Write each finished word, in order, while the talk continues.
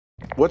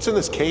What's in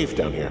this cave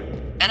down here?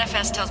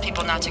 NFS tells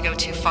people not to go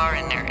too far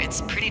in there.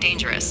 It's pretty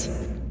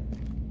dangerous.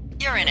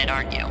 You're in it,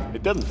 aren't you?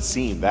 It doesn't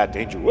seem that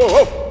dangerous. Whoa,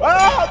 whoa!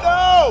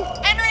 Ah,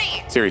 no!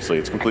 Henry! Seriously,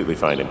 it's completely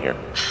fine in here.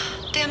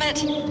 Damn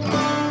it.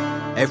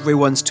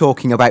 Everyone's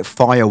talking about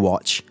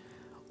Firewatch.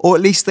 Or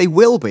at least they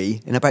will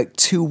be in about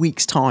 2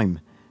 weeks' time.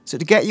 So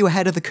to get you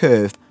ahead of the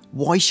curve,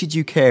 why should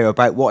you care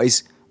about what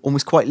is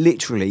almost quite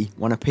literally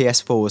one of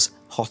PS4's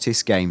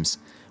hottest games?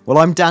 Well,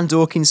 I'm Dan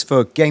Dawkins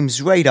for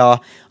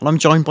GamesRadar, and I'm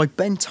joined by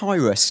Ben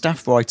Tyra,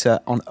 staff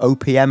writer on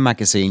OPM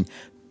magazine.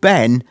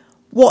 Ben,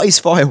 what is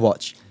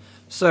Firewatch?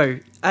 So,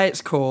 at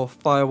its core,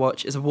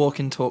 Firewatch is a walk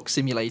and talk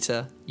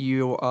simulator.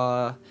 You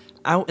are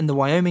out in the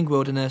Wyoming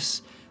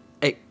wilderness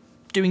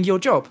doing your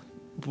job,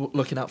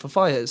 looking out for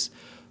fires.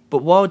 But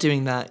while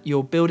doing that,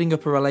 you're building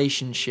up a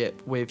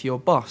relationship with your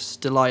boss,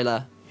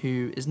 Delilah,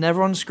 who is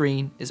never on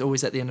screen, is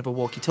always at the end of a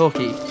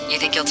walkie-talkie. You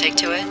think you'll take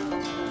to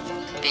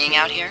it? Being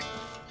out here?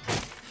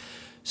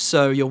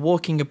 So you're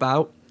walking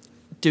about,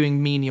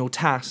 doing menial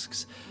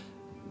tasks,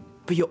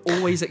 but you're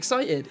always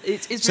excited.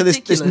 It's so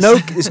ridiculous.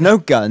 there's no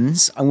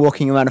guns. I'm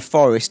walking around a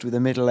forest with a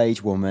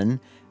middle-aged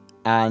woman,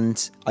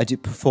 and I do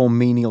perform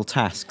menial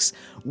tasks.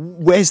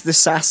 Where's the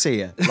sass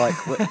here?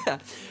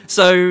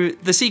 So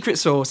the secret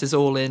sauce is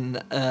all in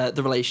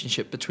the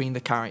relationship between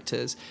the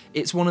characters.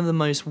 It's one of the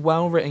most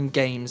well-written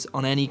games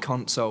on any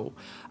console,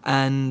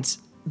 and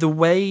the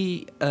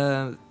way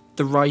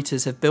the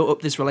writers have built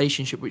up this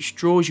relationship, which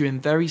draws you in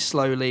very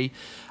slowly,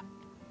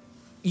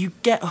 you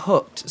get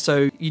hooked.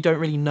 So you don't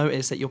really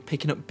notice that you're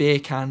picking up beer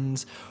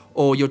cans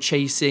or you're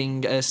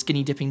chasing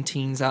skinny dipping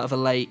teens out of a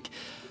lake,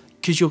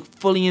 because you're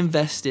fully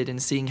invested in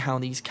seeing how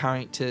these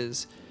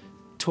characters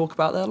talk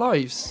about their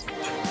lives.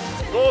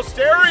 Full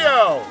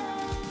stereo!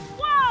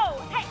 Whoa!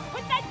 Hey,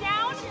 put that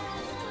down!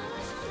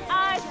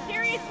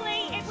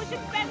 Seriously, it was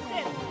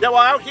expensive. Yeah, well,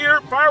 out here,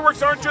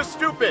 fireworks aren't just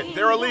stupid,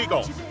 they're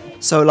illegal.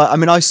 So,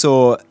 I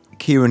saw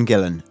Kieran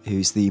Gillen,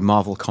 who's the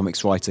Marvel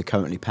Comics writer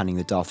currently penning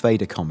the Darth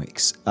Vader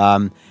comics.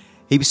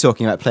 He was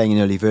talking about playing an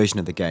early version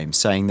of the game,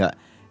 saying that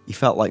he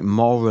felt like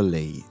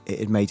morally it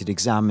had made it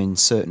examine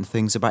certain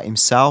things about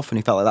himself, and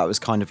he felt like that was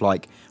kind of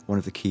like one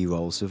of the key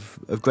roles of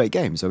great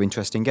games, or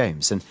interesting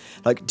games. And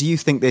do you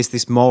think there's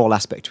this moral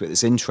aspect to it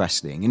that's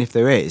interesting? And if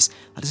there is,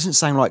 that doesn't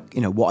sound like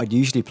what I'd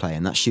usually play,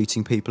 and that's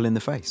shooting people in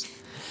the face.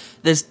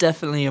 There's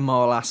definitely a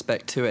moral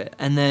aspect to it,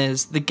 and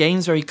the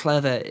game's very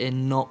clever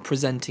in not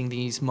presenting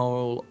these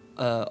moral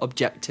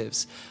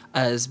objectives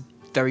as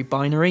very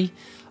binary.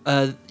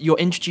 You're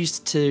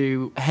introduced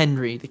to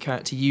Henry, the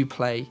character you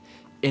play,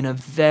 in a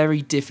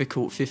very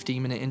difficult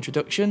 15-minute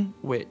introduction,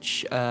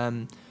 which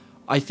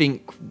I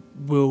think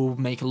will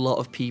make a lot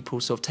of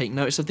people sort of take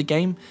notice of the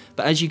game.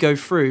 But as you go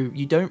through,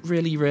 you don't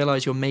really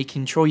realise you're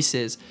making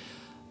choices,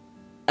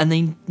 and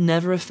they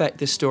never affect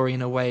the story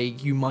in a way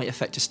you might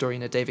affect a story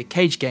in a David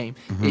Cage game.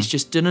 Mm-hmm. It's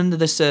just done under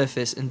the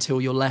surface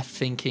until you're left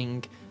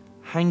thinking,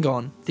 hang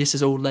on, this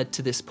has all led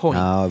to this point.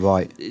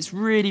 Right. It's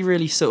really,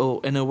 really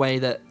subtle in a way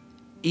that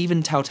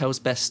even Telltale's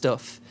best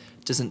stuff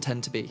doesn't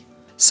tend to be.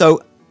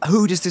 So,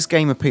 who does this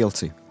game appeal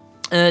to?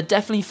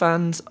 Definitely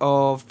fans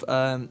of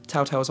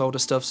Telltale's older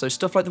stuff, so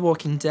stuff like The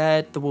Walking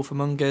Dead, The Wolf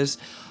Among Us,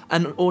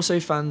 and also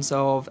fans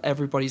of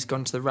Everybody's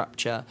Gone to the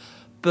Rapture.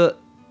 But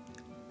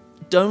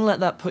don't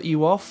let that put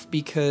you off,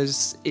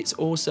 because it's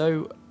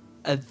also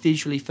a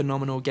visually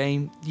phenomenal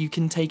game. You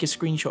can take a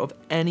screenshot of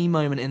any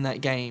moment in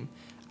that game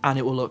and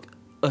it will look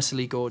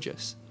utterly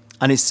gorgeous.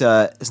 And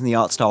isn't the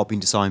art style been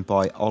designed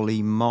by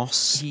Ollie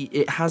Moss?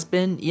 It has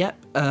been, yep.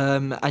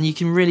 And you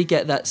can really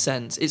get that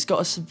sense. It's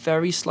got a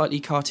very slightly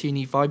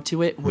cartoony vibe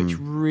to it, which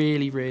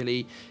really,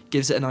 really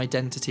gives it an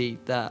identity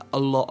that a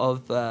lot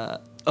of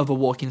other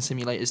walking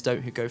simulators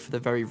don't, who go for the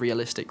very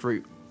realistic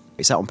route.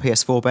 Is that on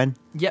PS4, Ben?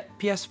 Yep,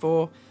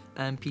 PS4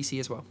 and PC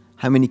as well.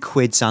 How many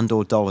quids and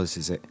or dollars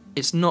is it?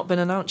 It's not been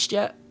announced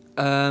yet,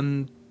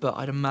 but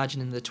I'd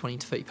imagine in the £20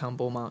 to £30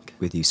 ball mark.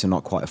 With you, so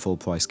not quite a full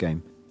price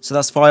game. So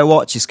that's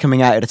Firewatch. It's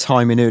coming out at a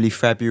time in early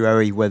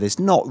February where there's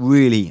not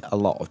really a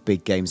lot of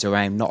big games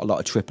around, not a lot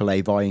of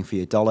AAA vying for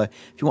your dollar.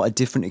 If you want a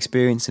different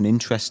experience, an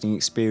interesting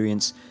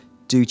experience,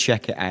 do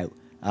check it out.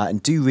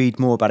 And do read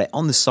more about it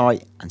on the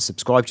site and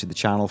subscribe to the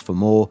channel for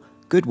more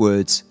good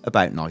words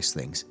about nice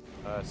things.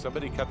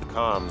 Somebody cut the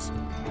comms.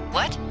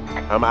 What?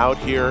 I'm out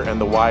here and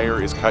the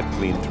wire is cut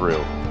clean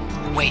through.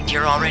 Wait,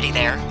 you're already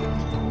there?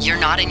 You're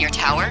not in your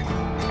tower?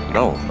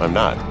 No, I'm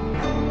not.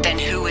 Then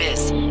who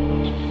is?